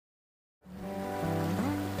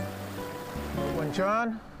And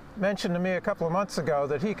John mentioned to me a couple of months ago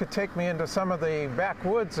that he could take me into some of the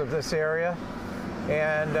backwoods of this area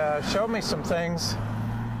and show me some things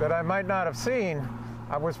that I might not have seen.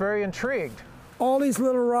 I was very intrigued. All these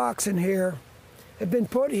little rocks in here have been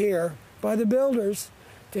put here by the builders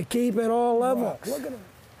to keep it all level. Rocks. Look at them.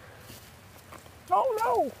 Oh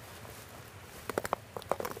no!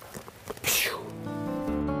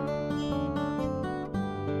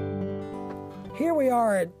 Here we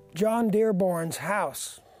are at John Dearborn's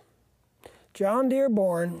house. John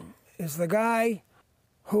Dearborn is the guy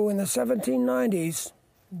who in the 1790s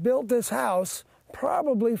built this house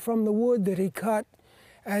probably from the wood that he cut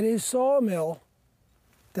at his sawmill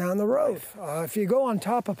down the road. If you go on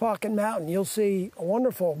top of Pocket Mountain, you'll see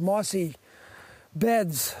wonderful mossy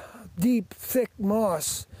beds, deep, thick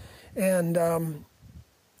moss, and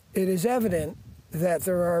it is evident that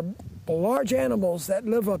there are large animals that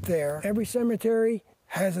live up there. Every cemetery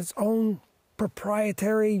has its own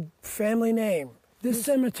proprietary family name. This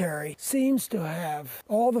cemetery seems to have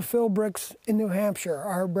all the fill bricks in New Hampshire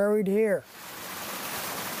are buried here.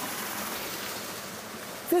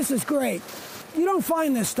 This is great. You don't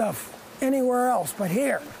find this stuff anywhere else but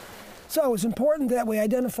here. So it's important that we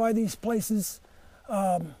identify these places,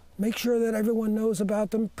 make sure that everyone knows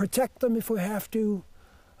about them, protect them if we have to.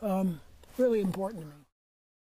 Really important to me.